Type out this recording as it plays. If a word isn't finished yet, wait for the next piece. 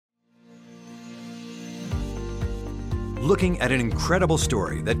looking at an incredible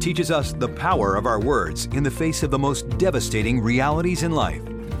story that teaches us the power of our words in the face of the most devastating realities in life.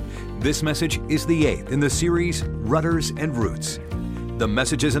 This message is the 8th in the series, Rudders and Roots. The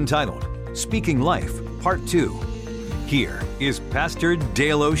message is entitled, Speaking Life, Part 2. Here is Pastor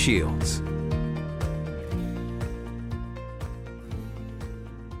Dale O'Shields.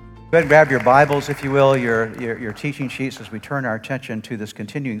 Go ahead and grab your Bibles, if you will, your teaching sheets as we turn our attention to this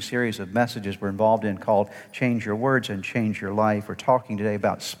continuing series of messages we're involved in called Change Your Words and Change Your Life. We're talking today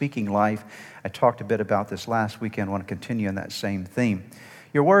about speaking life. I talked a bit about this last weekend. I want to continue on that same theme.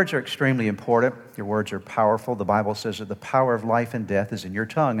 Your words are extremely important. Your words are powerful. The Bible says that the power of life and death is in your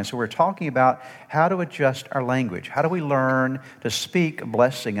tongue. And so we're talking about how to adjust our language. How do we learn to speak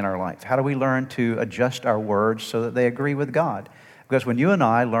blessing in our life? How do we learn to adjust our words so that they agree with God? Because when you and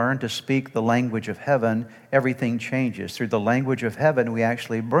I learn to speak the language of heaven, everything changes. Through the language of heaven, we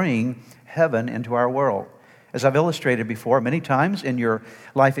actually bring heaven into our world. As I've illustrated before, many times in your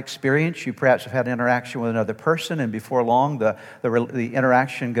life experience, you perhaps have had an interaction with another person, and before long, the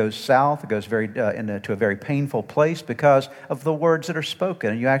interaction goes south. It goes into a very painful place because of the words that are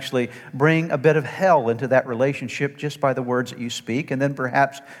spoken. And you actually bring a bit of hell into that relationship just by the words that you speak. And then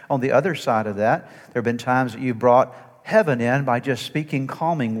perhaps on the other side of that, there have been times that you brought heaven in by just speaking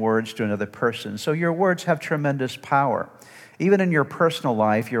calming words to another person. So your words have tremendous power. Even in your personal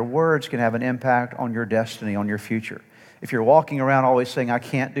life, your words can have an impact on your destiny, on your future. If you're walking around always saying, I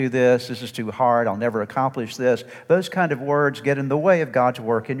can't do this is too hard, I'll never accomplish this, those kind of words get in the way of God's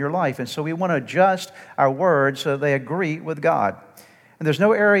work in your life. And so we want to adjust our words so they agree with God. And there's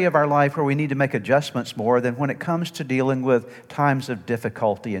no area of our life where we need to make adjustments more than when it comes to dealing with times of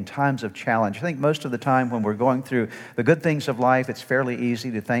difficulty and times of challenge. I think most of the time when we're going through the good things of life, it's fairly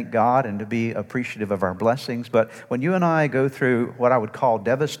easy to thank God and to be appreciative of our blessings. But when you and I go through what I would call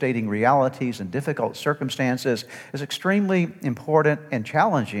devastating realities and difficult circumstances, it's extremely important and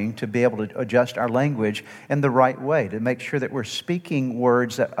challenging to be able to adjust our language in the right way, to make sure that we're speaking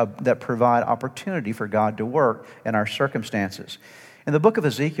words that provide opportunity for God to work in our circumstances. In the book of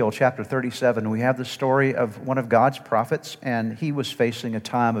Ezekiel, chapter 37, we have the story of one of God's prophets, and he was facing a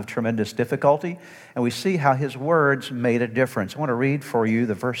time of tremendous difficulty, and we see how his words made a difference. I want to read for you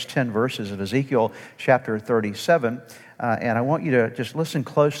the first 10 verses of Ezekiel chapter 37, and I want you to just listen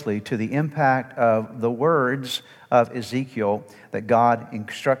closely to the impact of the words of Ezekiel that God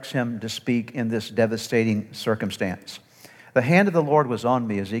instructs him to speak in this devastating circumstance. The hand of the Lord was on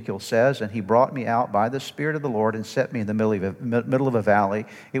me, Ezekiel says, and he brought me out by the Spirit of the Lord and set me in the middle of a valley.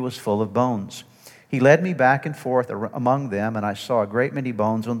 It was full of bones. He led me back and forth among them, and I saw a great many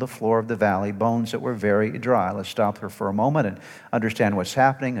bones on the floor of the valley, bones that were very dry. Let's stop here for a moment and understand what's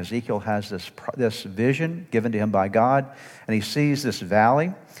happening. Ezekiel has this vision given to him by God, and he sees this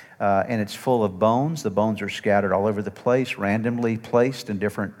valley. And it's full of bones. The bones are scattered all over the place, randomly placed in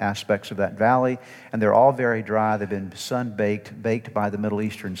different aspects of that valley. And they're all very dry. They've been baked by the Middle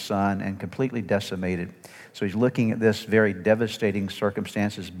Eastern sun, and completely decimated. So he's looking at this very devastating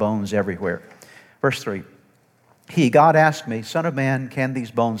circumstances, bones everywhere. Verse 3. God asked me, Son of man, can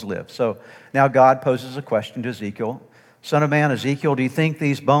these bones live? So now God poses a question to Ezekiel. Son of man, Ezekiel, do you think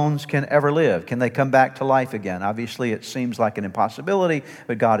these bones can ever live? Can they come back to life again? Obviously, it seems like an impossibility,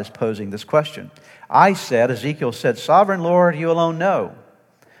 but God is posing this question. Ezekiel said, Sovereign Lord, you alone know.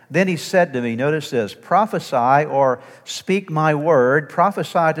 Then he said to me, notice this, prophesy or speak my word,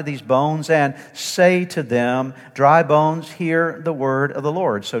 prophesy to these bones and say to them, dry bones, hear the word of the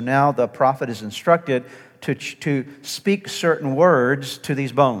Lord. So now the prophet is instructed to speak certain words to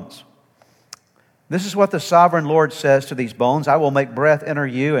these bones. This is what the sovereign Lord says to these bones. I will make breath enter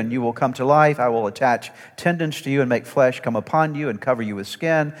you, and you will come to life. I will attach tendons to you and make flesh come upon you and cover you with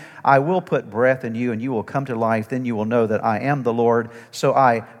skin. I will put breath in you, and you will come to life. Then you will know that I am the Lord. So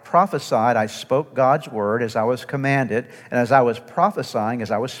I prophesied, I spoke God's word as I was commanded. And as I was prophesying,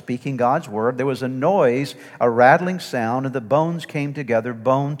 as I was speaking God's word, there was a noise, a rattling sound, and the bones came together,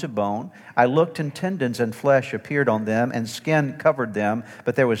 bone to bone. I looked, and tendons and flesh appeared on them, and skin covered them,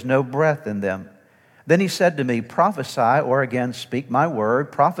 but there was no breath in them. Then he said to me, prophesy, or again, speak my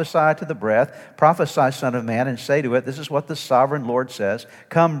word, prophesy to the breath, prophesy, son of man, and say to it, this is what the sovereign Lord says,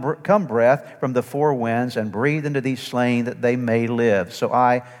 come breath from the four winds, and breathe into these slain that they may live. So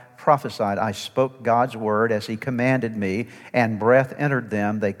I prophesied, I spoke God's word as he commanded me, and breath entered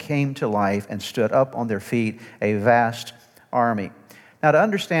them. They came to life and stood up on their feet, a vast army. Now, to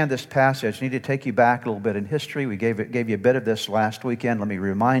understand this passage, I need to take you back a little bit in history. We gave you a bit of this last weekend. Let me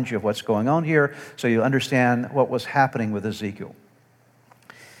remind you of what's going on here so you'll understand what was happening with Ezekiel.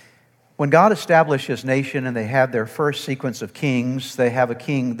 When God established His nation and they had their first sequence of kings, they have a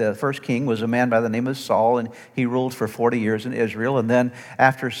king. The first king was a man by the name of Saul, and he ruled for 40 years in Israel. And then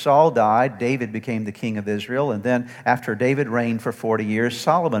after Saul died, David became the king of Israel. And then after David reigned for 40 years,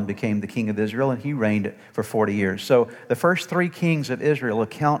 Solomon became the king of Israel, and he reigned for 40 years. So the first three kings of Israel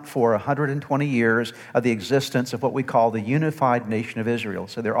account for 120 years of the existence of what we call the unified nation of Israel.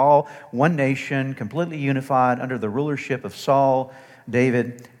 So they're all one nation, completely unified under the rulership of Saul,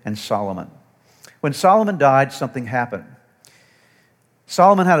 David, and Solomon. When Solomon died, something happened.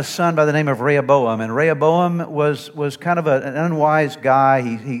 Solomon had a son by the name of Rehoboam, and Rehoboam was kind of an unwise guy.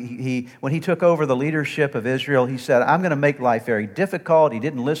 When he took over the leadership of Israel, he said, I'm going to make life very difficult. He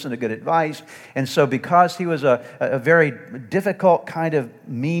didn't listen to good advice, and so because he was a very difficult kind of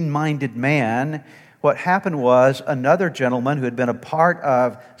mean-minded man, what happened was another gentleman who had been a part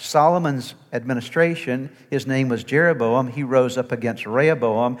of Solomon's administration, his name was Jeroboam, he rose up against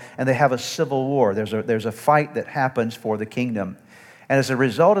Rehoboam, and they have a civil war. There's a fight that happens for the kingdom. And as a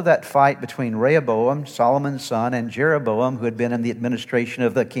result of that fight between Rehoboam, Solomon's son, and Jeroboam, who had been in the administration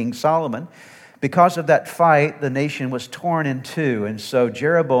of the King Solomon, because of that fight, the nation was torn in two. And so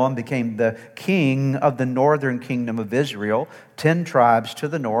Jeroboam became the king of the northern kingdom of Israel, 10 tribes to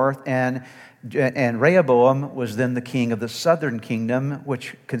the north, and Rehoboam was then the king of the southern kingdom,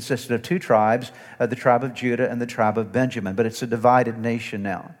 which consisted of 2 tribes, the tribe of Judah and the tribe of Benjamin. But it's a divided nation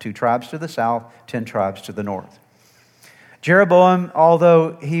now, 2 tribes to the south, 10 tribes to the north. Jeroboam,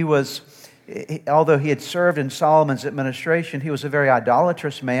 although he had served in Solomon's administration, he was a very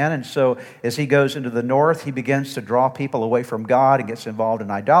idolatrous man, and so as he goes into the north, he begins to draw people away from God and gets involved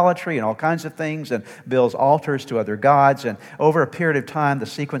in idolatry and all kinds of things and builds altars to other gods. And over a period of time, the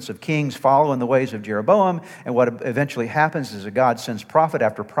sequence of kings follow in the ways of Jeroboam, and what eventually happens is that God sends prophet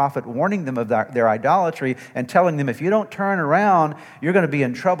after prophet warning them of their idolatry and telling them, if you don't turn around, you're going to be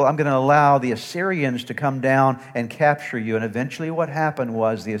in trouble. I'm going to allow the Assyrians to come down and capture you. And eventually what happened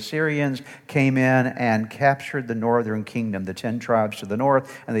was the Assyrians came in and captured the northern kingdom, the 10 tribes to the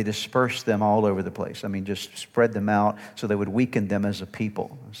north, and they dispersed them all over the place. I mean, just spread them out so they would weaken them as a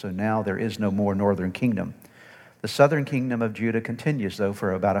people. So now there is no more northern kingdom. The southern kingdom of Judah continues, though,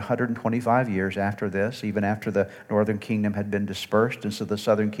 for about 125 years after this, even after the northern kingdom had been dispersed. And so the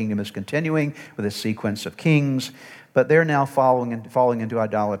southern kingdom is continuing with a sequence of kings, but they're now falling into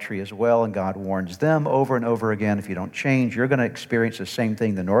idolatry as well, and God warns them over and over again, if you don't change, you're going to experience the same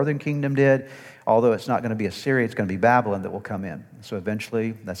thing the northern kingdom did, although it's not going to be Assyria, it's going to be Babylon that will come in. So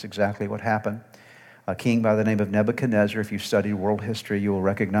eventually, that's exactly what happened. A king by the name of Nebuchadnezzar, if you've studied world history, you will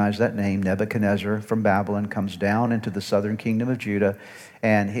recognize that name. Nebuchadnezzar from Babylon comes down into the southern kingdom of Judah,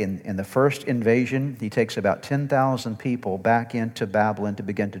 and in the first invasion, he takes about 10,000 people back into Babylon to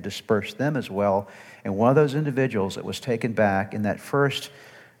begin to disperse them as well. And one of those individuals that was taken back in that first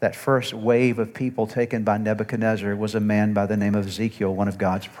wave of people taken by Nebuchadnezzar was a man by the name of Ezekiel, one of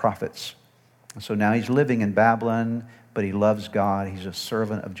God's prophets. So now he's living in Babylon, but he loves God. He's a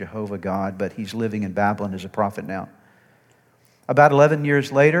servant of Jehovah God, but he's living in Babylon as a prophet now. About 11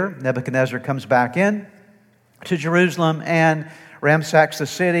 years later, Nebuchadnezzar comes back in to Jerusalem and ransacks the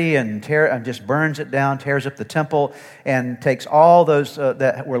city and just burns it down, tears up the temple, and takes all those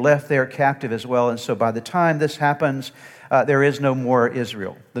that were left there captive as well. And so by the time this happens, there is no more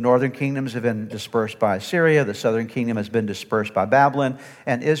Israel. The northern kingdoms have been dispersed by Assyria. The southern kingdom has been dispersed by Babylon.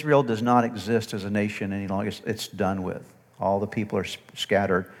 And Israel does not exist as a nation any longer. It's done with. All the people are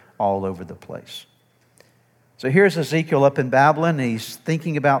scattered all over the place. So here's Ezekiel up in Babylon, and he's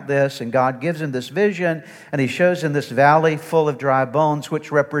thinking about this, and God gives him this vision, and he shows him this valley full of dry bones,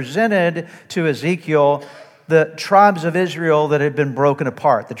 which represented to Ezekiel the tribes of Israel that had been broken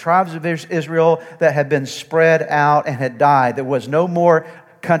apart, the tribes of Israel that had been spread out and had died. There was no more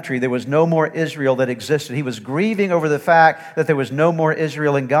country. There was no more Israel that existed. He was grieving over the fact that there was no more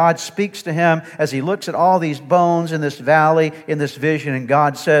Israel, and God speaks to him as he looks at all these bones in this valley, in this vision, and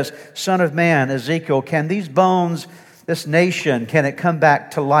God says, Son of man, Ezekiel, can these bones, this nation, can it come back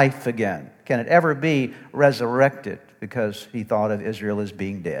to life again? Can it ever be resurrected? Because he thought of Israel as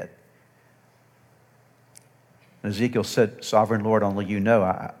being dead. And Ezekiel said, Sovereign Lord, only you know.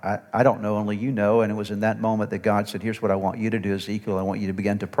 I don't know, only you know. And it was in that moment that God said, here's what I want you to do, Ezekiel. I want you to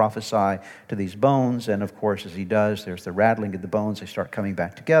begin to prophesy to these bones. And of course, as he does, there's the rattling of the bones. They start coming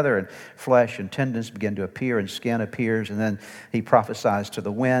back together, and flesh and tendons begin to appear, and skin appears. And then he prophesies to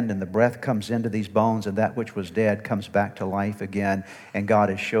the wind, and the breath comes into these bones, and that which was dead comes back to life again. And God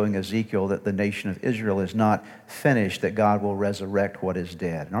is showing Ezekiel that the nation of Israel is not finished, that God will resurrect what is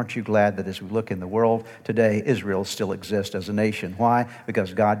dead. And aren't you glad that as we look in the world today, Israel still exists as a nation? Why?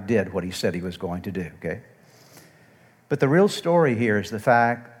 Because God did what he said he was going to do, okay? But the real story here is the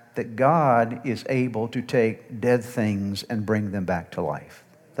fact that God is able to take dead things and bring them back to life.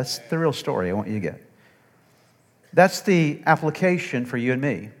 That's the real story I want you to get. That's the application for you and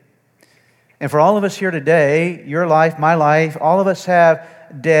me. And for all of us here today, your life, my life, all of us have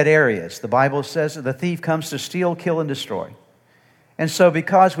dead areas. The Bible says that the thief comes to steal, kill, and destroy. And so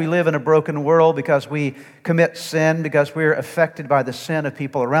because we live in a broken world, because we commit sin, because we're affected by the sin of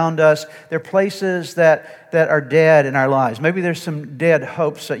people around us, there are places that are dead in our lives. Maybe there's some dead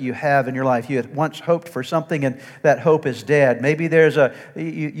hopes that you have in your life. You had once hoped for something and that hope is dead. Maybe there's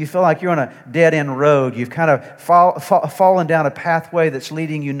you feel like you're on a dead-end road. You've kind of fallen down a pathway that's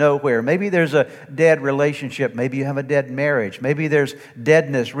leading you nowhere. Maybe there's a dead relationship. Maybe you have a dead marriage. Maybe there's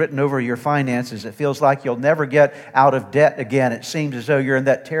deadness written over your finances. It feels like you'll never get out of debt again. It seems as though you're in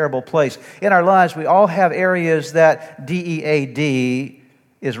that terrible place. In our lives, we all have areas that DEAD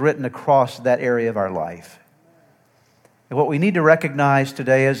is written across that area of our life. And what we need to recognize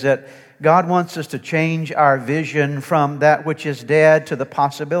today is that God wants us to change our vision from that which is dead to the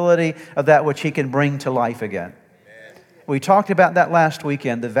possibility of that which He can bring to life again. We talked about that last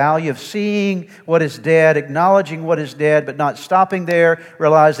weekend, the value of seeing what is dead, acknowledging what is dead, but not stopping there,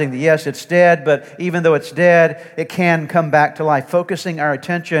 realizing that yes, it's dead, but even though it's dead, it can come back to life, focusing our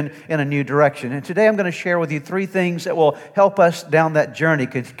attention in a new direction. And today I'm going to share with you 3 things that will help us down that journey,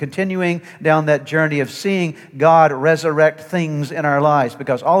 continuing down that journey of seeing God resurrect things in our lives,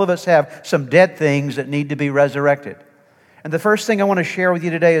 because all of us have some dead things that need to be resurrected. And the first thing I want to share with you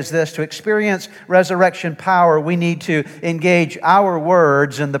today is this: to experience resurrection power, we need to engage our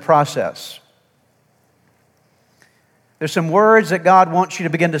words in the process. There's some words that God wants you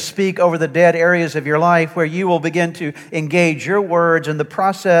to begin to speak over the dead areas of your life where you will begin to engage your words in the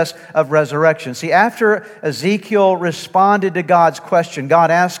process of resurrection. See, after Ezekiel responded to God's question,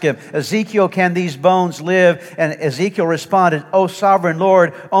 God asked him, Ezekiel, can these bones live? And Ezekiel responded, O sovereign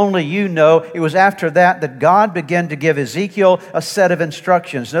Lord, only you know. It was after that God began to give Ezekiel a set of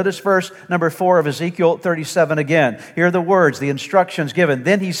instructions. Notice verse number 4 of Ezekiel 37 again. Here are the words, the instructions given.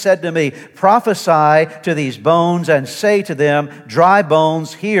 Then he said to me, prophesy to these bones and say to them, dry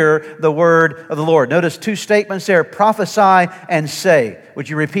bones, hear the word of the Lord. Notice 2 statements there, prophesy and say. Would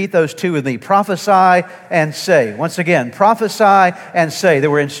you repeat those 2 with me? Prophesy and say. Once again, prophesy and say.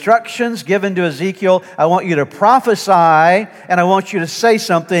 There were instructions given to Ezekiel. I want you to prophesy and I want you to say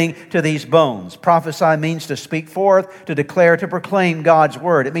something to these bones. Prophesy means to speak forth, to declare, to proclaim God's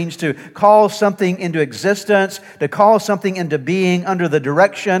word. It means to call something into existence, to call something into being under the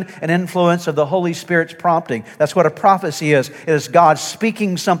direction and influence of the Holy Spirit's prompting. That's what a prophecy is. It is God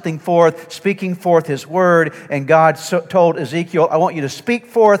speaking something forth, speaking forth His word. And God told Ezekiel, I want you to speak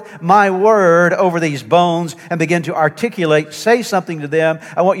forth my word over these bones and begin to articulate, say something to them.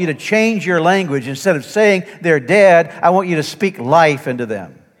 I want you to change your language. Instead of saying they're dead, I want you to speak life into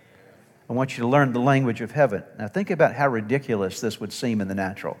them. I want you to learn the language of heaven. Now think about how ridiculous this would seem in the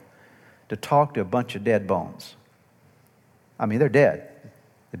natural, to talk to a bunch of dead bones. I mean, they're dead.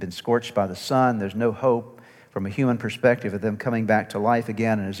 They've been scorched by the sun. There's no hope from a human perspective of them coming back to life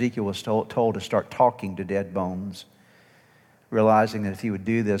again. And Ezekiel was told to start talking to dead bones, realizing that if he would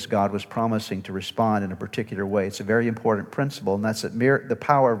do this, God was promising to respond in a particular way. It's a very important principle, and that's that the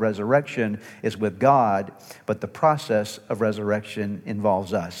power of resurrection is with God, but the process of resurrection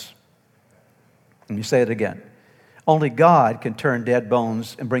involves us. Let me say it again. Only God can turn dead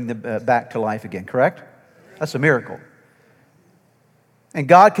bones and bring them back to life again, correct? That's a miracle. And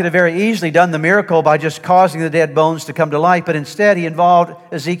God could have very easily done the miracle by just causing the dead bones to come to life, but instead He involved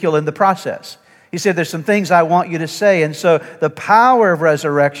Ezekiel in the process. He said, there's some things I want you to say. And so the power of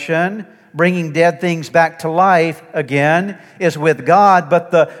resurrection, bringing dead things back to life again, is with God.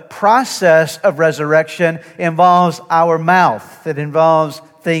 But the process of resurrection involves our mouth. It involves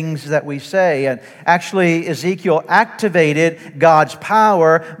things that we say. And actually, Ezekiel activated God's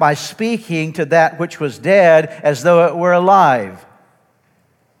power by speaking to that which was dead as though it were alive.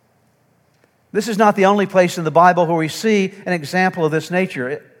 This is not the only place in the Bible where we see an example of this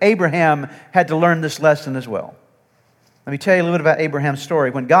nature. Abraham had to learn this lesson as well. Let me tell you a little bit about Abraham's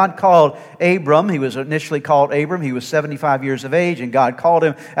story. When God called Abram, he was initially called Abram. He was 75 years of age, and God called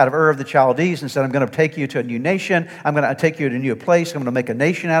him out of Ur of the Chaldees and said, I'm going to take you to a new nation. I'm going to take you to a new place. I'm going to make a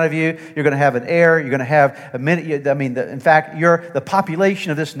nation out of you. You're going to have an heir. You're going to have in fact, the population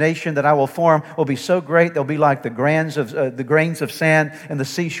of this nation that I will form will be so great, they'll be like the grains of sand in the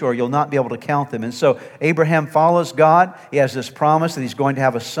seashore. You'll not be able to count them. And so Abraham follows God. He has this promise that he's going to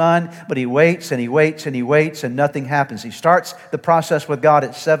have a son, but he waits and he waits and he waits, and nothing happens. He starts the process with God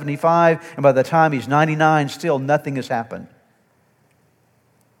at 75, and by the time he's 99, still nothing has happened.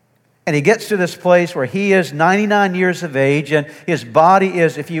 And he gets to this place where he is 99 years of age and his body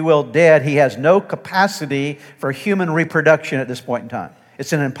is, if you will, dead. He has no capacity for human reproduction at this point in time.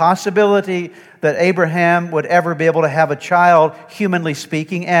 It's an impossibility that Abraham would ever be able to have a child, humanly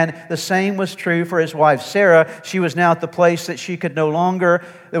speaking. And the same was true for his wife Sarah. She was now at the place that she could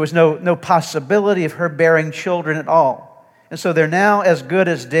there was no possibility of her bearing children at all. And so they're now as good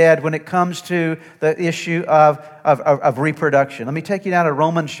as dead when it comes to the issue of reproduction. Let me take you now to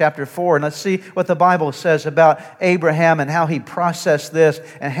Romans chapter 4, and let's see what the Bible says about Abraham and how he processed this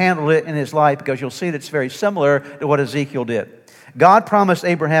and handled it in his life, because you'll see that it's very similar to what Ezekiel did. God promised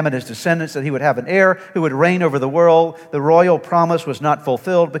Abraham and his descendants that he would have an heir who would reign over the world. The royal promise was not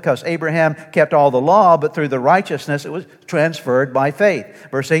fulfilled because Abraham kept all the law, but through the righteousness it was transferred by faith.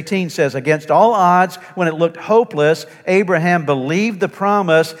 Verse 18 says, against all odds, when it looked hopeless, Abraham believed the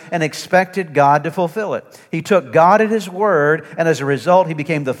promise and expected God to fulfill it. He took God at His word, and as a result, he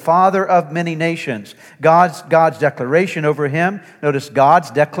became the father of many nations. God's declaration over him, notice God's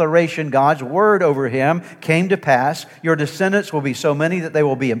declaration, God's word over him came to pass. Your descendants will be so many that they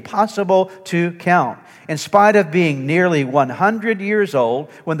will be impossible to count. In spite of being nearly 100 years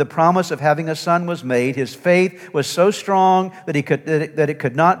old when the promise of having a son was made, his faith was so strong that it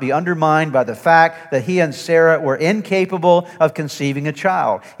could not be undermined by the fact that he and Sarah were incapable of conceiving a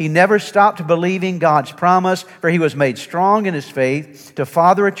child. He never stopped believing God's promise, for he was made strong in his faith to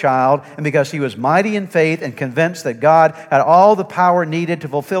father a child, and because he was mighty in faith and convinced that God had all the power needed to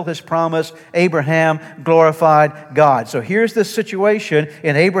fulfill His promise, Abraham glorified God. So here's this situation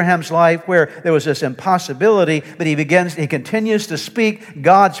in Abraham's life where there was this impossibility, but he continues to speak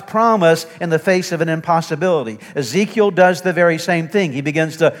God's promise in the face of an impossibility. Ezekiel does the very same thing. He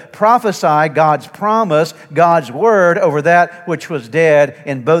begins to prophesy God's promise, God's word over that which was dead.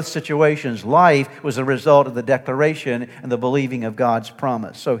 In both situations, life was a result of the declaration and the believing of God's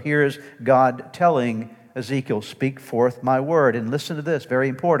promise. So here's God telling Ezekiel, speak forth my word. And listen to this, very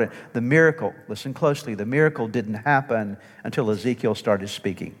important. The miracle, listen closely, the miracle didn't happen until Ezekiel started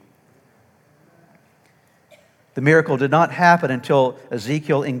speaking. The miracle did not happen until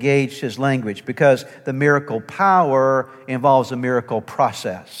Ezekiel engaged his language, because the miracle power involves a miracle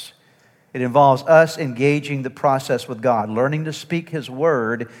process. It involves us engaging the process with God, learning to speak His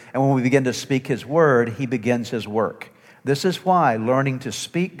word, and when we begin to speak His word, He begins His work. This is why learning to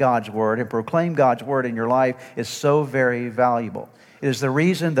speak God's word and proclaim God's word in your life is so very valuable. It is the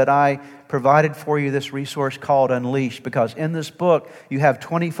reason that I provided for you this resource called Unleashed, because in this book you have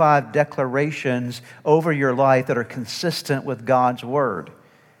 25 declarations over your life that are consistent with God's word.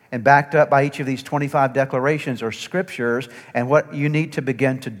 And backed up by each of these 25 declarations are scriptures, and what you need to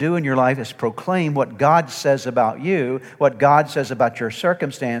begin to do in your life is proclaim what God says about you, what God says about your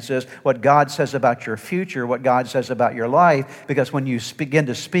circumstances, what God says about your future, what God says about your life, because when you begin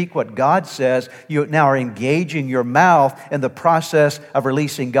to speak what God says, you now are engaging your mouth in the process of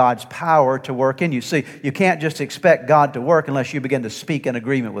releasing God's power to work in you. See, you can't just expect God to work unless you begin to speak in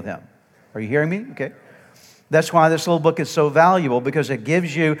agreement with Him. Are you hearing me? Okay. That's why this little book is so valuable, because it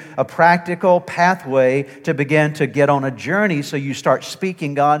gives you a practical pathway to begin to get on a journey so you start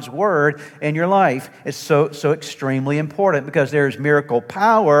speaking God's word in your life. It's so extremely important, because there's miracle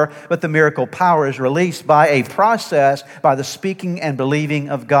power, but the miracle power is released by a process, by the speaking and believing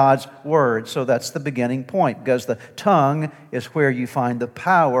of God's word. So that's the beginning point, because the tongue is where you find the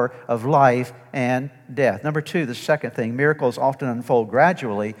power of life and death. Number two, the second thing, miracles often unfold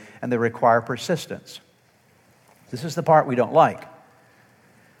gradually and they require persistence. This is the part we don't like.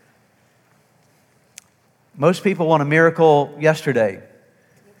 Most people want a miracle yesterday.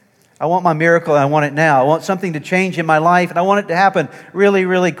 I want my miracle and I want it now. I want something to change in my life and I want it to happen really,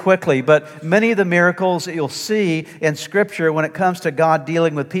 really quickly. But many of the miracles that you'll see in Scripture when it comes to God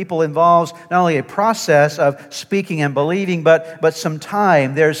dealing with people involves not only a process of speaking and believing, but some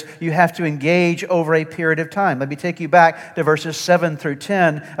time. You have to engage over a period of time. Let me take you back to verses 7 through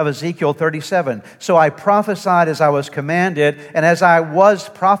 10 of Ezekiel 37. So I prophesied as I was commanded, and as I was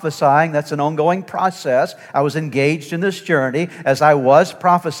prophesying, that's an ongoing process. I was engaged in this journey. As I was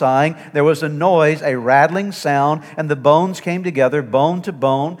prophesying, there was a noise, a rattling sound, and the bones came together, bone to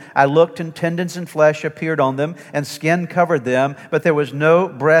bone. I looked, and tendons and flesh appeared on them, and skin covered them, but there was no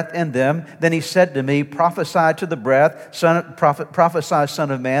breath in them. Then he said to me, prophesy to the breath, prophesy,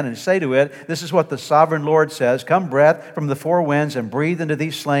 son of man, and say to it, this is what the sovereign Lord says, come breath from the four winds, and breathe into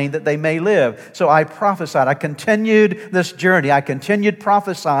these slain, that they may live. So I prophesied. I continued this journey. I continued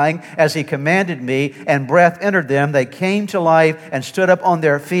prophesying as he commanded me, and breath entered them. They came to life and stood up on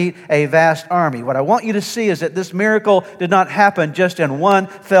their feet. a vast army. What I want you to see is that this miracle did not happen just in one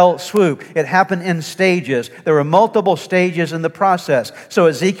fell swoop. It happened in stages. There were multiple stages in the process. So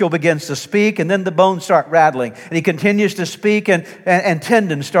Ezekiel begins to speak, and then the bones start rattling. And he continues to speak, and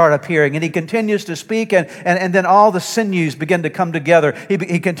tendons start appearing. And he continues to speak, and then all the sinews begin to come together.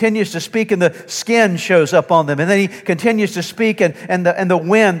 He continues to speak, and the skin shows up on them. And then he continues to speak, and the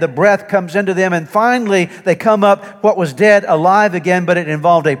wind, the breath comes into them. And finally, they come up, what was dead, alive again, but it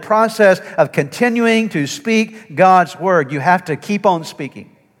involved a process of continuing to speak God's word. You have to keep on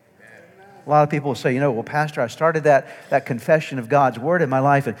speaking. A lot of people will say, well, Pastor, I started that confession of God's word in my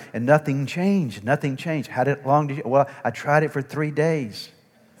life, and nothing changed. Nothing changed. How long did you? Well, I tried it for 3 days.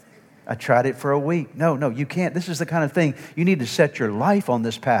 I tried it for a week. No, you can't. This is the kind of thing, you need to set your life on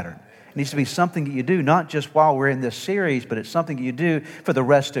this pattern. It needs to be something that you do, not just while we're in this series, but it's something that you do for the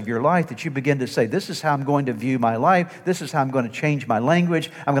rest of your life, that you begin to say, this is how I'm going to view my life. This is how I'm going to change my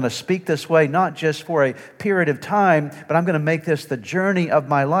language. I'm going to speak this way, not just for a period of time, but I'm going to make this the journey of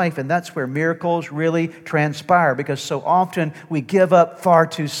my life. And that's where miracles really transpire, because so often we give up far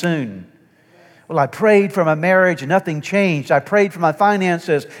too soon. Well, I prayed for my marriage and nothing changed. I prayed for my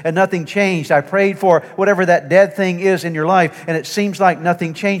finances and nothing changed. I prayed for whatever that dead thing is in your life, and it seems like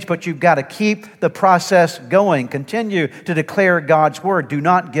nothing changed, but you've got to keep the process going. Continue to declare God's word. Do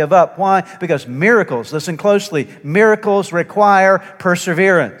not give up. Why? Because miracles, listen closely, miracles require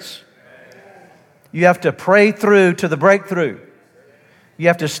perseverance. You have to pray through to the breakthrough. You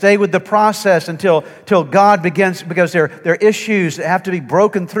have to stay with the process until God begins, because there are issues that have to be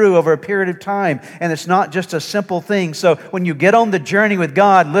broken through over a period of time, and it's not just a simple thing. So when you get on the journey with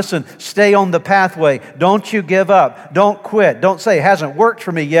God, listen, stay on the pathway. Don't you give up. Don't quit. Don't say, it hasn't worked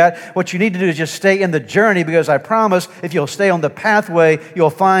for me yet. What you need to do is just stay in the journey, because I promise if you'll stay on the pathway, you'll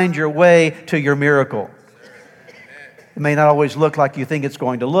find your way to your miracle. It may not always look like you think it's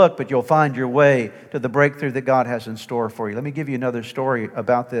going to look, but you'll find your way to the breakthrough that God has in store for you. Let me give you another story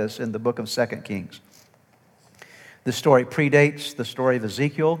about this in the book of 2 Kings. This story predates the story of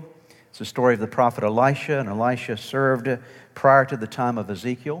Ezekiel. It's the story of the prophet Elisha, and Elisha served prior to the time of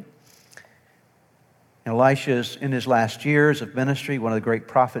Ezekiel. And Elisha is in his last years of ministry, one of the great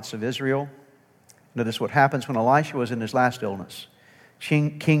prophets of Israel. Notice what happens when Elisha was in his last illness.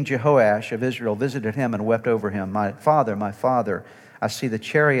 King Jehoash of Israel visited him and wept over him. My father, I see the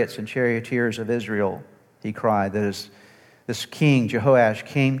chariots and charioteers of Israel, he cried. That is, this King Jehoash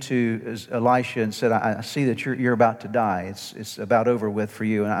came to Elisha and said, I see that you're about to die. It's about over with for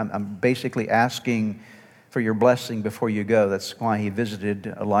you. And I'm basically asking for your blessing before you go. That's why he visited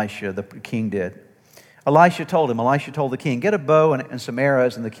Elisha, the king did. Elisha told the king, get a bow and some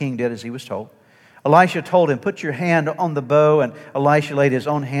arrows, and the king did as he was told. Elisha told him, put your hand on the bow, and Elisha laid his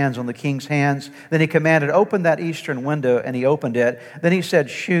own hands on the king's hands. Then he commanded, open that eastern window, and he opened it. Then he said,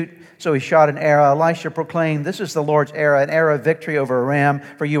 shoot. So he shot an arrow. Elisha proclaimed, this is the Lord's arrow, an arrow of victory over Aram,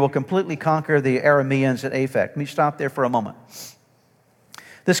 for you will completely conquer the Arameans at Aphek. Let me stop there for a moment.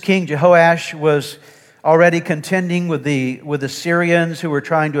 This King Jehoash was already contending with the Syrians who were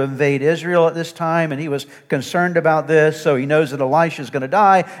trying to invade Israel at this time, and he was concerned about this, so he knows that Elisha is going to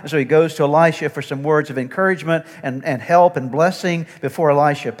die, and so he goes to Elisha for some words of encouragement and help and blessing before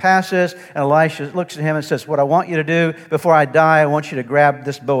Elisha passes. And Elisha looks at him and says, what I want you to do before I die, I want you to grab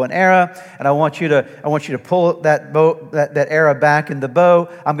this bow and arrow, and I want you to pull that bow, that arrow back in the bow.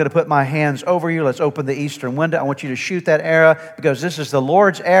 I'm going to put my hands over you. Let's open the eastern window. I want you to shoot that arrow, because this is the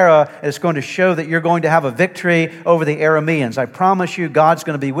Lord's arrow, and it's going to show that you're going to have a victory over the Arameans. I promise you, God's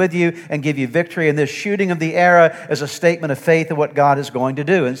going to be with you and give you victory. And this shooting of the arrow is a statement of faith of what God is going to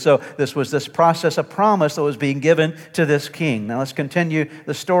do. And so this was this process, a promise that was being given to this king. Now let's continue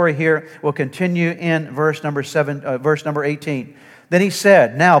the story here. We'll continue in verse number 18. Then he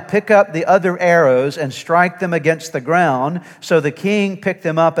said, now pick up the other arrows and strike them against the ground. So the king picked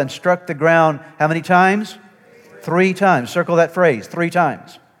them up and struck the ground how many times? 3 times. Circle that phrase, 3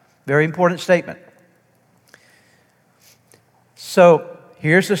 times. Very important statement. So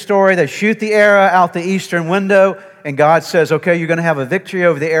here's the story. They shoot the arrow out the eastern window, and God says, okay, you're going to have a victory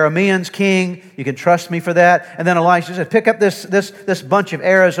over the Arameans, king. You can trust me for that. And then Elisha said, pick up this bunch of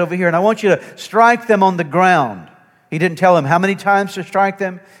arrows over here, and I want you to strike them on the ground. He didn't tell him how many times to strike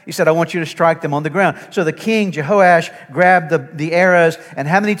them. He said, I want you to strike them on the ground. So the king, Jehoash, grabbed the arrows, and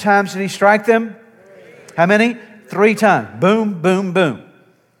how many times did he strike them? 3. How many? 3 times. Boom, boom, boom.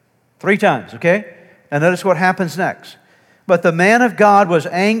 3 times, okay? Now notice what happens next. But the man of God was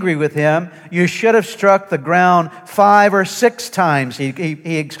angry with him. You should have struck the ground 5 or 6 times,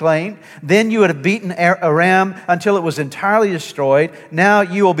 he exclaimed. Then you would have beaten Aram until it was entirely destroyed. Now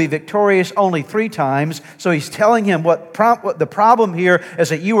you will be victorious only 3 times. So he's telling him what the problem here is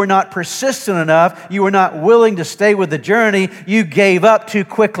that you were not persistent enough. You were not willing to stay with the journey. You gave up too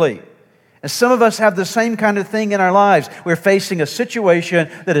quickly. And some of us have the same kind of thing in our lives. We're facing a situation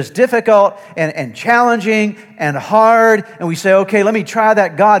that is difficult and challenging and hard, and we say, okay, let me try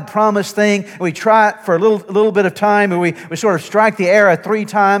that God-promised thing. And we try it for a little bit of time, and we sort of strike the arrow 3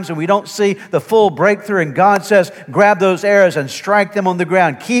 times, and we don't see the full breakthrough, and God says, grab those arrows and strike them on the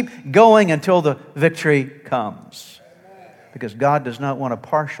ground. Keep going until the victory comes. Because God does not want a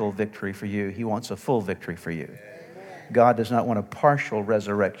partial victory for you. He wants a full victory for you. God does not want a partial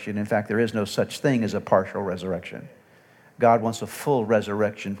resurrection. In fact, there is no such thing as a partial resurrection. God wants a full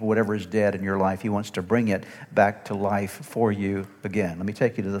resurrection for whatever is dead in your life. He wants to bring it back to life for you again. Let me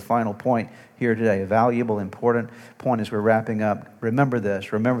take you to the final point here today, a valuable, important point as we're wrapping up. Remember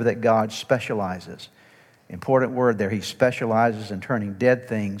this. Remember that God specializes. Important word there. He specializes in turning dead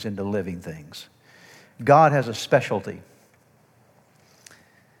things into living things. God has a specialty.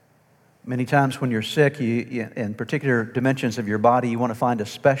 Many times when you're sick, in particular dimensions of your body, you want to find a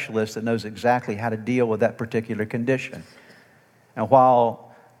specialist that knows exactly how to deal with that particular condition. And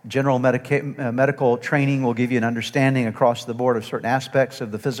while general medical training will give you an understanding across the board of certain aspects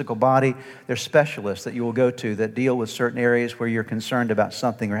of the physical body, there's specialists that you will go to that deal with certain areas where you're concerned about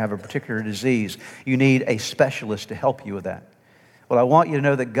something or have a particular disease. You need a specialist to help you with that. Well, I want you to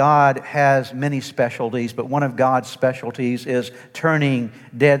know that God has many specialties, but one of God's specialties is turning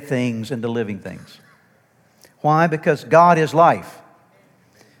dead things into living things. Why? Because God is life.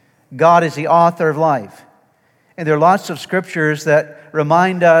 God is the author of life. And there are lots of scriptures that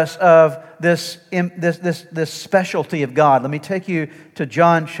remind us of this specialty of God. Let me take you to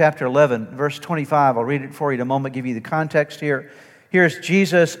John chapter 11, verse 25. I'll read it for you in a moment, give you the context here. Here's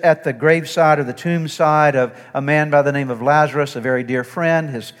Jesus at the graveside or the tombside of a man by the name of Lazarus, a very dear friend.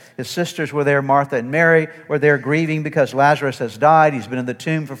 His sisters were there, Martha and Mary were there grieving because Lazarus has died. He's been in the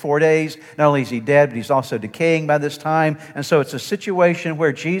tomb for 4 days. Not only is he dead, but he's also decaying by this time. And so it's a situation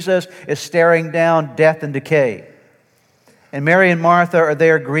where Jesus is staring down death and decay. And Mary and Martha are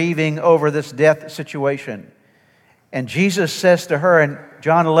there grieving over this death situation. And Jesus says to her in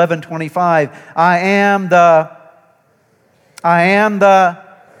John 11:25, I am the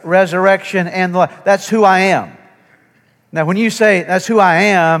resurrection and the life. That's who I am. Now, when you say that's who I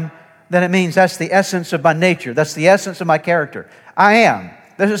am, then it means that's the essence of my nature. That's the essence of my character. I am.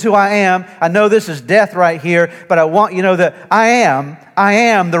 This is who I am. I know this is death right here, but I want you to know that I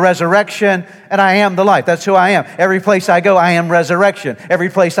am the resurrection and I am the life. That's who I am. Every place I go, I am resurrection. Every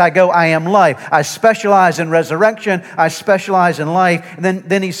place I go, I am life. I specialize in resurrection. I specialize in life. And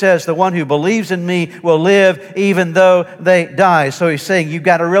then he says, the one who believes in me will live even though they die. So he's saying, you've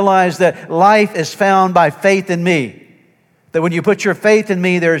got to realize that life is found by faith in me. That when you put your faith in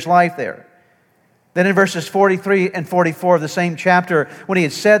me, there's life there. Then in verses 43 and 44 of the same chapter, when he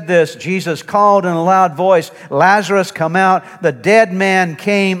had said this, Jesus called in a loud voice, Lazarus, come out. The dead man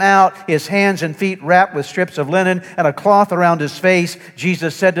came out, his hands and feet wrapped with strips of linen and a cloth around his face.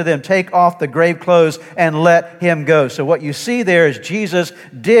 Jesus said to them, take off the grave clothes and let him go. So what you see there is Jesus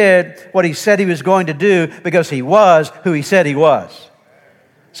did what he said he was going to do because he was who he said he was.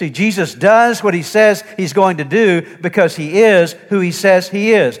 See, Jesus does what he says he's going to do because he is who he says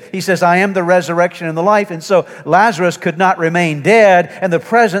he is. He says, I am the resurrection and the life. And so Lazarus could not remain dead in the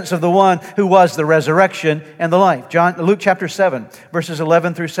presence of the one who was the resurrection and the life. Luke chapter 7, verses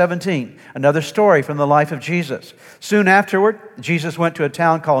 11 through 17. Another story from the life of Jesus. Soon afterward, Jesus went to a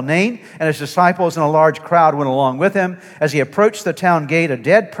town called Nain, and his disciples and a large crowd went along with him. As he approached the town gate, a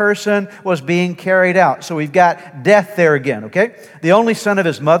dead person was being carried out. So we've got death there again, okay? The only son of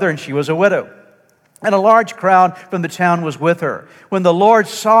his mother, and she was a widow. And a large crowd from the town was with her. When the Lord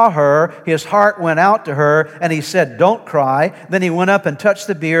saw her, his heart went out to her, and he said, don't cry. Then he went up and touched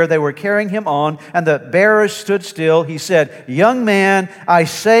the bier. They were carrying him on, and the bearers stood still. He said, young man, I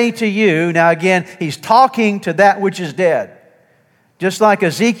say to you. Now again, he's talking to that which is dead. Just like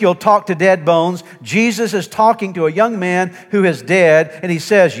Ezekiel talked to dead bones, Jesus is talking to a young man who is dead, and he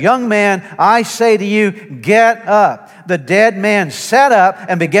says, young man, I say to you, get up. The dead man sat up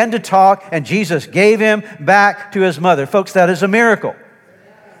and began to talk, and Jesus gave him back to his mother. Folks, that is a miracle.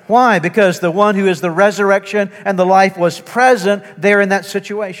 Why? Because the one who is the resurrection and the life was present there in that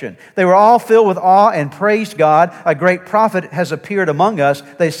situation. They were all filled with awe and praised God. A great prophet has appeared among us.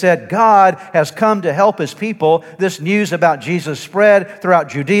 They said, God has come to help His people. This news about Jesus spread throughout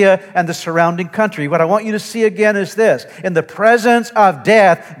Judea and the surrounding country. What I want you to see again is this. In the presence of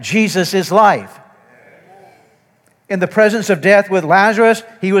death, Jesus is life. In the presence of death with Lazarus,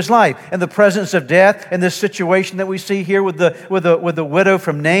 He was life. In the presence of death, in this situation that we see here with the widow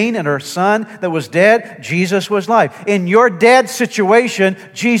from Nain and her son that was dead, Jesus was life. In your dead situation,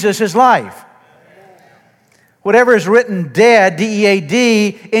 Jesus is life. Whatever is written dead,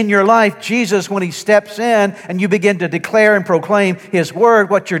 D-E-A-D, in your life, Jesus, when He steps in and you begin to declare and proclaim His Word,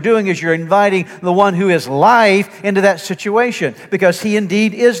 what you're doing is you're inviting the one who is life into that situation, because He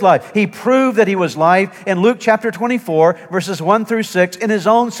indeed is life. He proved that He was life in Luke chapter 24, verses 1 through 6. In His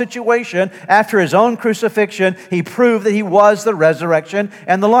own situation, after His own crucifixion, He proved that He was the resurrection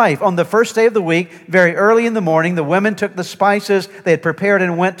and the life. On the first day of the week, very early in the morning, the women took the spices they had prepared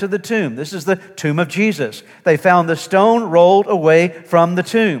and went to the tomb. This is the tomb of Jesus. They found the stone rolled away from the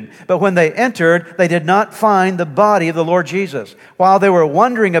tomb. But when they entered, they did not find the body of the Lord Jesus. While they were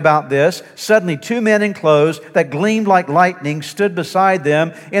wondering about this, suddenly 2 men in clothes that gleamed like lightning stood beside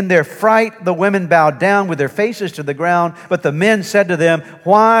them. In their fright, the women bowed down with their faces to the ground. But the men said to them,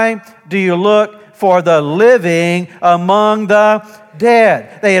 "Why do you look for the living among the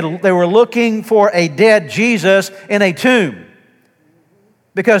dead?" They were looking for a dead Jesus in a tomb,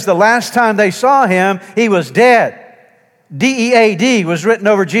 because the last time they saw Him, He was dead. D-E-A-D was written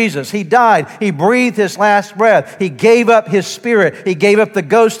over Jesus. He died. He breathed His last breath. He gave up His spirit. He gave up the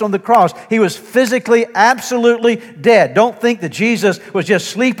ghost on the cross. He was physically, absolutely dead. Don't think that Jesus was just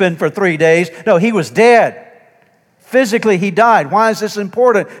sleeping for 3 days. No, He was dead. Physically, He died. Why is this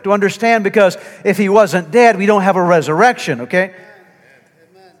important to understand? Because if He wasn't dead, we don't have a resurrection, okay?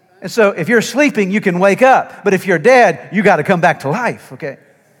 And so if you're sleeping, you can wake up. But if you're dead, you got to come back to life, okay?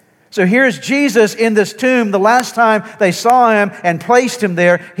 So here's Jesus in this tomb. The last time they saw Him and placed Him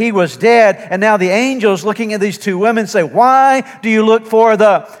there, He was dead. And now the angels looking at these 2 women say, "Why do you look for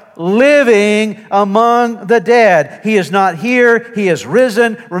the living among the dead? He is not here. He is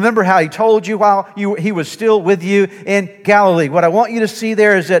risen." Remember how He told you while He was still with you in Galilee. What I want you to see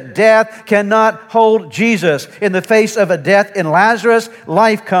there is that death cannot hold Jesus. In the face of a death in Lazarus,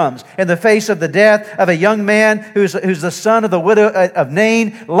 life comes. In the face of the death of a young man who's the son of the widow of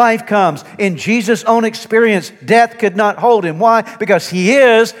Nain, life comes. In Jesus' own experience, death could not hold Him. Why? Because He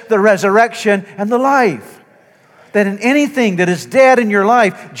is the resurrection and the life. That in anything that is dead in your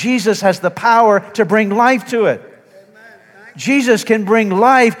life, Jesus has the power to bring life to it. Jesus can bring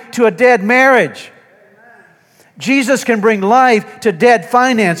life to a dead marriage. Jesus can bring life to dead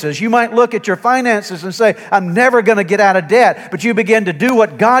finances. You might look at your finances and say, "I'm never going to get out of debt." But you begin to do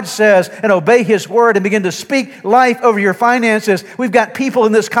what God says and obey His Word and begin to speak life over your finances. We've got people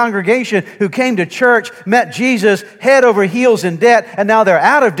in this congregation who came to church, met Jesus, head over heels in debt, and now they're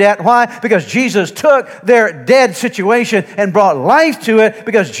out of debt. Why? Because Jesus took their dead situation and brought life to it,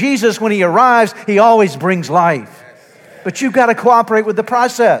 because Jesus, when He arrives, He always brings life. But you've got to cooperate with the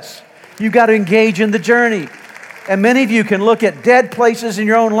process. You've got to engage in the journey. And many of you can look at dead places in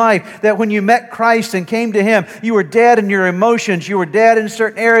your own life that when you met Christ and came to Him, you were dead in your emotions, you were dead in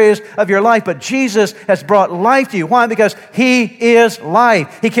certain areas of your life, but Jesus has brought life to you. Why? Because He is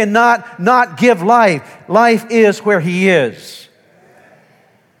life. He cannot not give life. Life is where He is.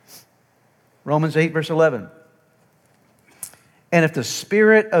 Romans 8, verse 11. And if the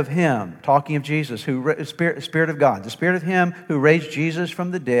Spirit of Him, talking of Jesus, Spirit of God, the Spirit of Him who raised Jesus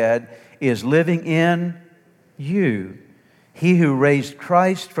from the dead is living in you, He who raised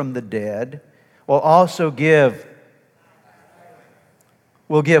Christ from the dead will also give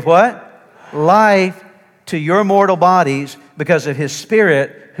what? Life to your mortal bodies because of His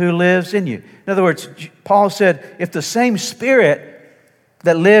Spirit who lives in you. In other words, Paul said, if the same Spirit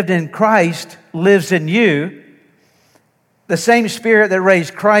that lived in Christ lives in you, the same Spirit that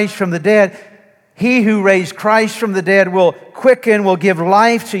raised Christ from the dead, He who raised Christ from the dead will quicken, will give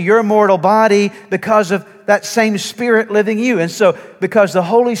life to your mortal body because of that same Spirit living in you. And so, because the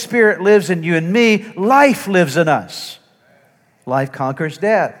Holy Spirit lives in you and me, life lives in us. Life conquers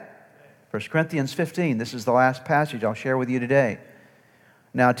death. 1 Corinthians 15, this is the last passage I'll share with you today.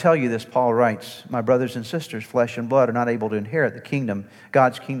 Now I tell you this, Paul writes, "My brothers and sisters, flesh and blood are not able to inherit the kingdom,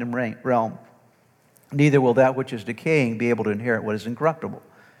 God's kingdom realm. Neither will that which is decaying be able to inherit what is incorruptible.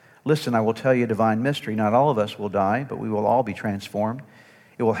 Listen, I will tell you a divine mystery. Not all of us will die, but we will all be transformed.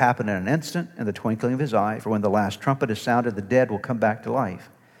 It will happen in an instant, in the twinkling of His eye. For when the last trumpet is sounded, the dead will come back to life.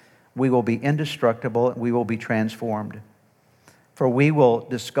 We will be indestructible, and we will be transformed. For we will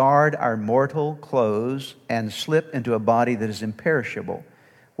discard our mortal clothes and slip into a body that is imperishable.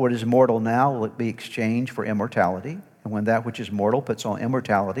 What is mortal now will be exchanged for immortality. And when that which is mortal puts on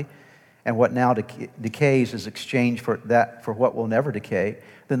immortality, and what now decays is exchanged for what will never decay,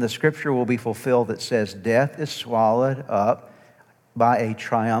 then the scripture will be fulfilled that says, death is swallowed up by a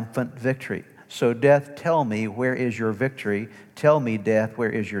triumphant victory. So death, tell me, where is your victory? Tell me, death, where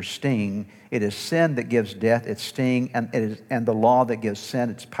is your sting? It is sin that gives death its sting, and the law that gives sin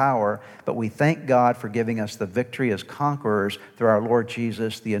its power. But we thank God for giving us the victory as conquerors through our Lord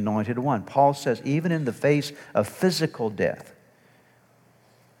Jesus, the Anointed One. Paul says, even in the face of physical death,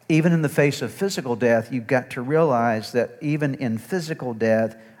 you've got to realize that even in physical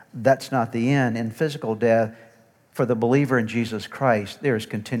death, that's not the end. In physical death, for the believer in Jesus Christ, there is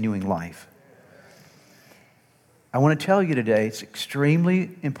continuing life. I want to tell you today, it's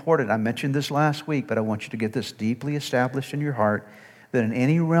extremely important. I mentioned this last week, but I want you to get this deeply established in your heart, that in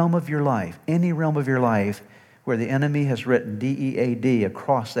any realm of your life where the enemy has written D-E-A-D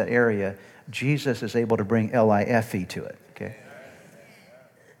across that area, Jesus is able to bring L-I-F-E to it. Okay?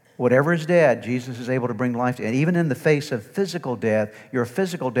 Whatever is dead, Jesus is able to bring life to it. And even in the face of physical death, your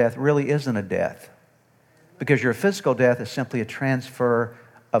physical death really isn't a death, because your physical death is simply a transfer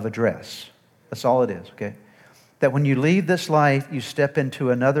of address. That's all it is, okay? That when you leave this life, you step into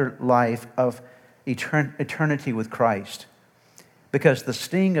another life of eternity with Christ. Because the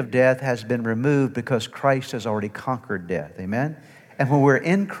sting of death has been removed because Christ has already conquered death. Amen? And when we're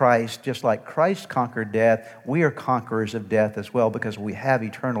in Christ, just like Christ conquered death, we are conquerors of death as well because we have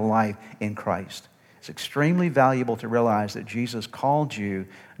eternal life in Christ. It's extremely valuable to realize that Jesus called you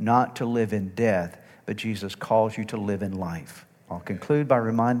not to live in death, but Jesus calls you to live in life. I'll conclude by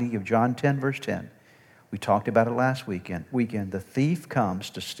reminding you of John 10, verse 10. We talked about it last weekend. The thief comes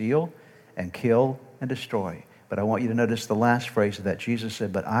to steal and kill and destroy. But I want you to notice the last phrase of that. Jesus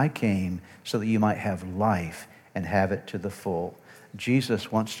said, but I came so that you might have life and have it to the full.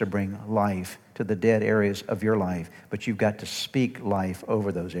 Jesus wants to bring life to the dead areas of your life, but you've got to speak life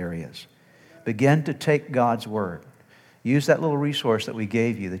over those areas. Begin to take God's word. Use that little resource that we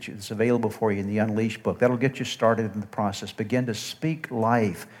gave you that's available for you in the Unleashed book. That'll get you started in the process. Begin to speak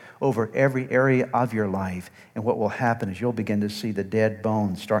life over every area of your life. And what will happen is you'll begin to see the dead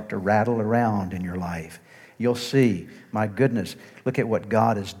bones start to rattle around in your life. You'll see, my goodness, look at what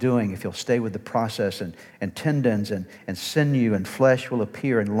God is doing if you'll stay with the process, and tendons and sinew and flesh will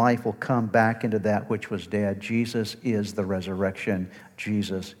appear, and life will come back into that which was dead. Jesus is the resurrection.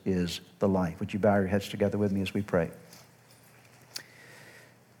 Jesus is the life. Would you bow your heads together with me as we pray?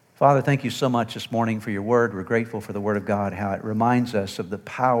 Father, thank you so much this morning for your word. We're grateful for the word of God, how it reminds us of the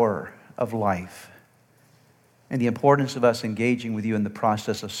power of life and the importance of us engaging with you in the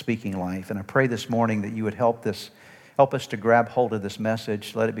process of speaking life. And I pray this morning that you would help us to grab hold of this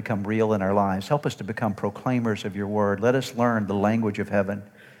message, let it become real in our lives. Help us to become proclaimers of your word. Let us learn the language of heaven.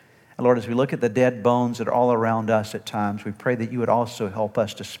 And Lord, as we look at the dead bones that are all around us at times, we pray that you would also help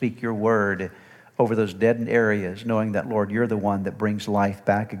us to speak your word over those deadened areas, knowing that, Lord, you're the one that brings life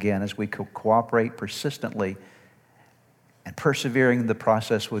back again as we cooperate persistently and persevering in the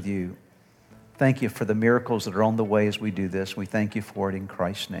process with you. Thank you for the miracles that are on the way as we do this. We thank you for it in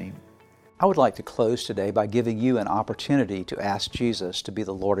Christ's name. I would like to close today by giving you an opportunity to ask Jesus to be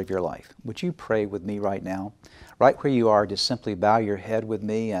the Lord of your life. Would you pray with me right now? Right where you are, just simply bow your head with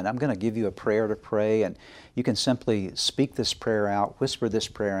me, and I'm going to give you a prayer to pray, and you can simply speak this prayer out, whisper this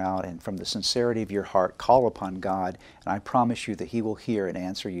prayer out, and from the sincerity of your heart, call upon God, and I promise you that He will hear and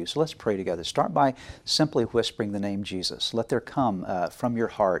answer you. So let's pray together. Start by simply whispering the name Jesus. Let there come from your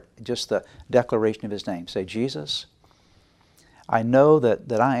heart just the declaration of His name. Say, Jesus, I know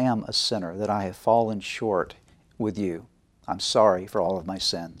that I am a sinner, that I have fallen short with you. I'm sorry for all of my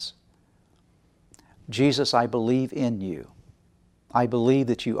sins. Jesus, I believe in you. I believe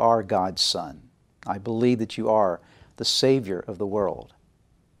that you are God's Son. I believe that you are the Savior of the world.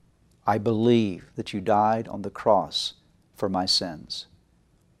 I believe that you died on the cross for my sins.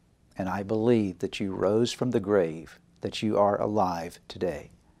 And I believe that you rose from the grave, that you are alive today.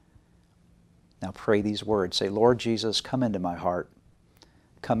 Now pray these words. Say, Lord Jesus, come into my heart.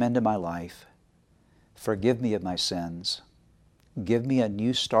 Come into my life. Forgive me of my sins. Give me a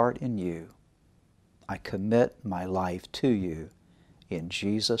new start in you. I commit my life to you. In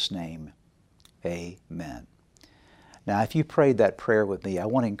Jesus' name, amen. Now, if you prayed that prayer with me, I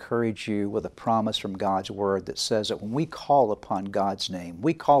want to encourage you with a promise from God's Word that says that when we call upon God's name,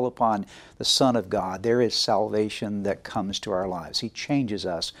 we call upon the Son of God, there is salvation that comes to our lives. He changes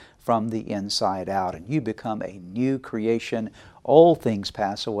us from the inside out, and you become a new creation. Old things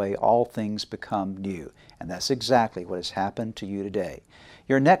pass away, all things become new. And that's exactly what has happened to you today.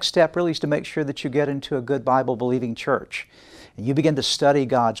 Your next step really is to make sure that you get into a good Bible-believing church. And you begin to study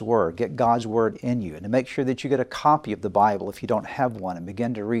God's Word, get God's Word in you, and to make sure that you get a copy of the Bible if you don't have one, and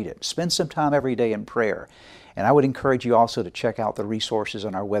begin to read it. Spend some time every day in prayer. And I would encourage you also to check out the resources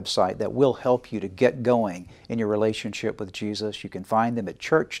on our website that will help you to get going in your relationship with Jesus. You can find them at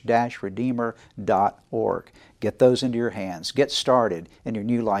church-redeemer.org. Get those into your hands. Get started in your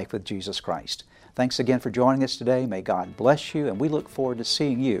new life with Jesus Christ. Thanks again for joining us today. May God bless you, and we look forward to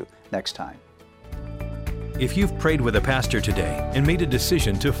seeing you next time. If you've prayed with a pastor today and made a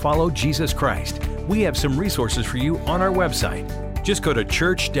decision to follow Jesus Christ, we have some resources for you on our website. Just go to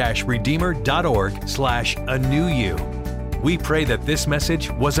church-redeemer.org/anewyou. We pray that this message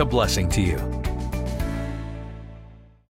was a blessing to you.